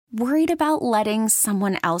Worried about letting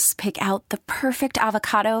someone else pick out the perfect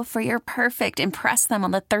avocado for your perfect impress them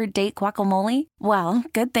on the third date guacamole? Well,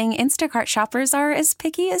 good thing Instacart shoppers are as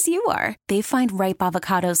picky as you are. They find ripe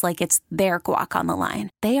avocados like it's their guac on the line.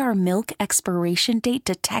 They are milk expiration date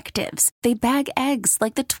detectives. They bag eggs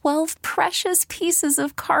like the 12 precious pieces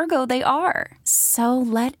of cargo they are. So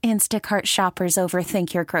let Instacart shoppers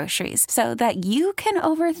overthink your groceries so that you can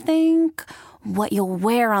overthink what you'll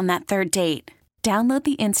wear on that third date. Download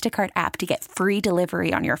the Instacart app to get free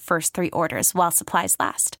delivery on your first 3 orders while supplies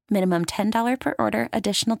last. Minimum $10 per order.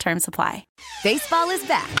 Additional terms apply. Baseball is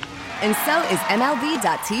back, and so is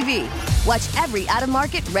MLB.tv. Watch every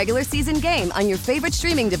out-of-market regular season game on your favorite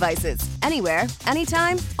streaming devices. Anywhere,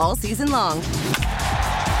 anytime, all season long.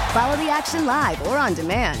 Follow the action live or on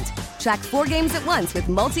demand. Track 4 games at once with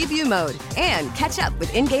multi-view mode and catch up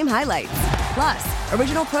with in-game highlights. Plus,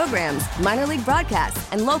 original programs, minor league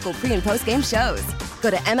broadcasts, and local pre- and post-game shows. Go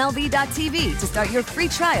to MLB.tv to start your free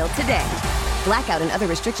trial today. Blackout and other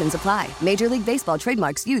restrictions apply. Major League Baseball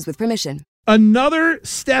trademarks used with permission. Another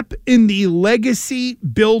step in the legacy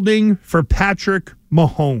building for Patrick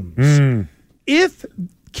Mahomes. If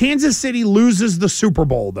Kansas City loses the Super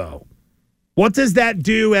Bowl, though, what does that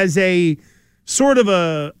do as a sort of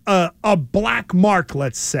a black mark,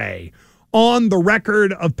 let's say, on the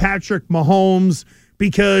record of Patrick Mahomes,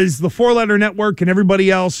 because the 4-letter network and everybody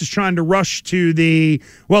else is trying to rush to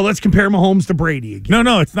let's compare Mahomes to Brady again.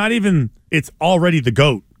 No, it's not even, it's already the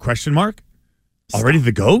GOAT, question mark? Already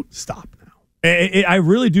the GOAT? Stop now. I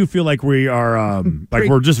really do feel like we are,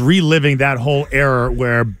 we're just reliving that whole era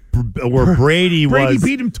where Brady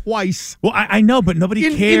beat him twice. Well, I know, but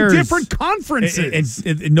nobody cares. In different conferences.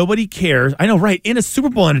 And nobody cares. I know, right? In a Super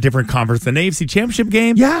Bowl in a different conference, an AFC Championship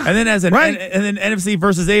game. Yeah. And then and then NFC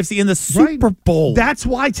versus AFC in the Super Bowl. That's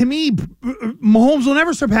why, to me, Mahomes will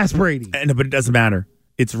never surpass Brady. No, but it doesn't matter.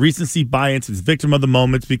 It's recency bias. It's victim of the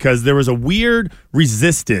moments, because there was a weird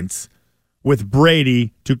resistance with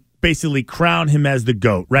Brady to basically crown him as the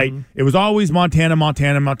GOAT, right? Mm-hmm. It was always Montana.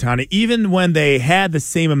 Even when they had the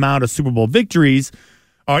same amount of Super Bowl victories,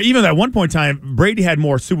 or even at one point in time, Brady had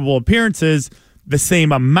more Super Bowl appearances, the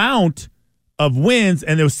same amount of wins,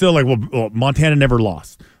 and it was still like, well, Montana never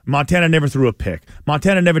lost. Montana never threw a pick.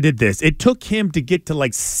 Montana never did this. It took him to get to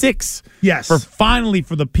like 6. Yes. For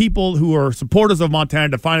the people who are supporters of Montana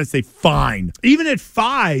to finally say, fine. Even at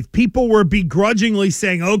 5, people were begrudgingly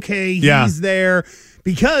saying, okay, he's there.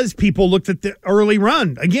 Because people looked at the early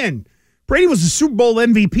run. Again, Brady was a Super Bowl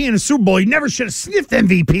MVP in a Super Bowl. He never should have sniffed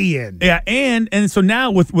MVP in. Yeah, and so now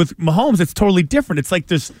with Mahomes, it's totally different. It's like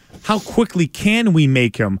this: how quickly can we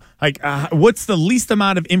make him? Like, what's the least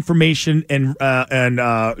amount of information and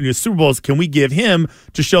Super Bowls can we give him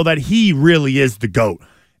to show that he really is the GOAT?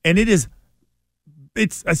 And it's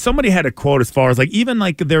somebody had a quote as far as like even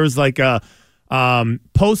like there was like a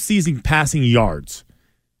postseason passing yards.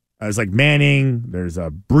 It's like Manning, there's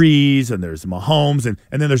Breeze, and there's Mahomes, and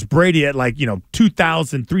then there's Brady at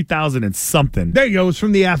 2,000, 3,000 and something. There you go. It was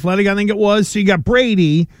from The Athletic, I think it was. So you got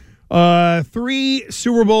Brady, 3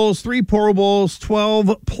 Super Bowls, 3 Pro Bowls, 12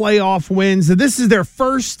 playoff wins. This is their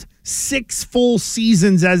first 6 full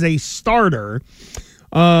seasons as a starter.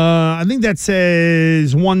 I think that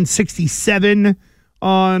says 167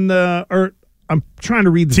 on the – I'm trying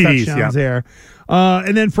to read the TDs, touchdowns there.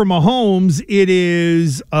 And then for Mahomes, it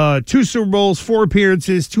is 2 Super Bowls, 4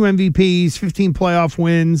 appearances, 2 MVPs, 15 playoff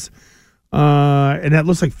wins, and that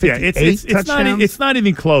looks like 58 touchdowns. It's not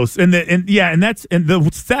even close. And the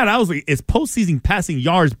stat I was like is postseason passing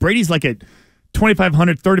yards. Brady's like at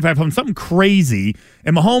 2,500, 3,500, something crazy,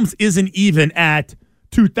 and Mahomes isn't even at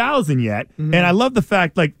 2,000 yet. Mm-hmm. And I love the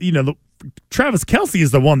fact, Travis Kelce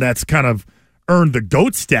is the one that's kind of earned the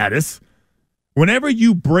GOAT status. Whenever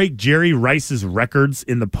you break Jerry Rice's records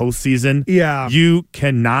in the postseason, you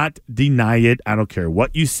cannot deny it. I don't care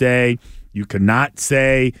what you say. You cannot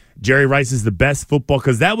say Jerry Rice is the best football,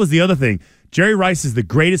 because that was the other thing. Jerry Rice is the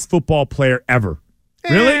greatest football player ever.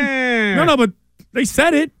 Really? No, but they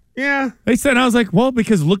said it. Yeah. They said, I was like, well,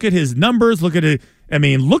 because look at his numbers. Look at it. I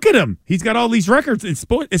mean, look at him. He's got all these records,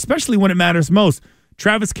 especially when it matters most.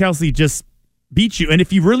 Travis Kelce just beat you. And if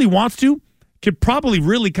he really wants to, could probably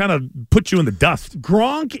really kind of put you in the dust.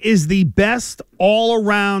 Gronk is the best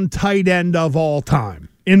all-around tight end of all time,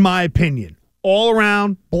 in my opinion. All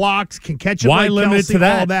around, blocks, can catch it. Why like limit Kelce, it to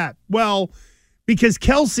that? All that. Well, because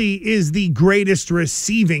Kelce is the greatest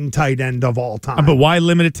receiving tight end of all time. But why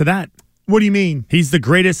limit it to that? What do you mean? He's the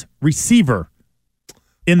greatest receiver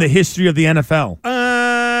in the history of the NFL.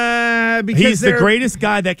 Because he's the greatest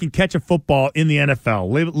guy that can catch a football in the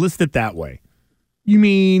NFL. List it that way. You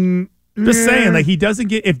mean... Just saying, he doesn't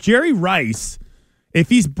get... If Jerry Rice if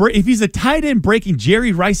he's a tight end breaking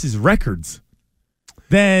Jerry Rice's records,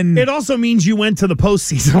 then it also means you went to the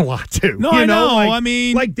postseason a lot too. No, I know.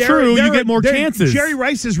 True, you get more chances. Jerry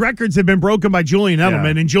Rice's records have been broken by Julian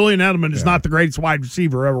Edelman, and Julian Edelman is not the greatest wide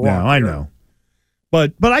receiver ever walked. No, I know.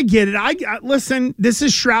 But I get it. I listen. This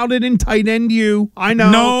is shrouded in tight end you. I know.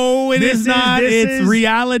 No, it is not. It's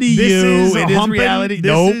reality you. It is reality.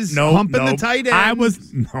 No, humping the tight end. I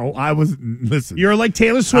was. Listen, you're like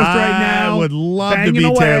Taylor Swift right now. I would love to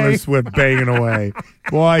be Taylor Swift banging away.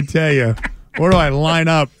 Boy, I tell you, where do I line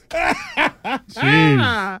up?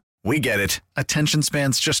 Jeez. We get it. Attention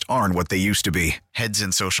spans just aren't what they used to be. Heads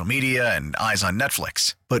in social media and eyes on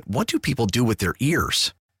Netflix. But what do people do with their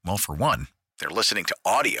ears? Well, for one, they're listening to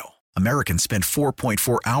audio. Americans spend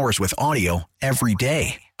 4.4 hours with audio every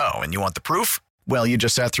day. Oh, and you want the proof? Well, you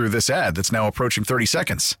just sat through this ad that's now approaching 30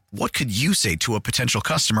 seconds. What could you say to a potential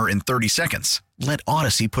customer in 30 seconds? Let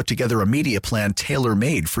Odyssey put together a media plan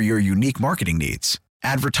tailor-made for your unique marketing needs.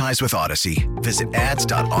 Advertise with Odyssey. Visit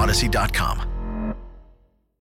ads.odyssey.com.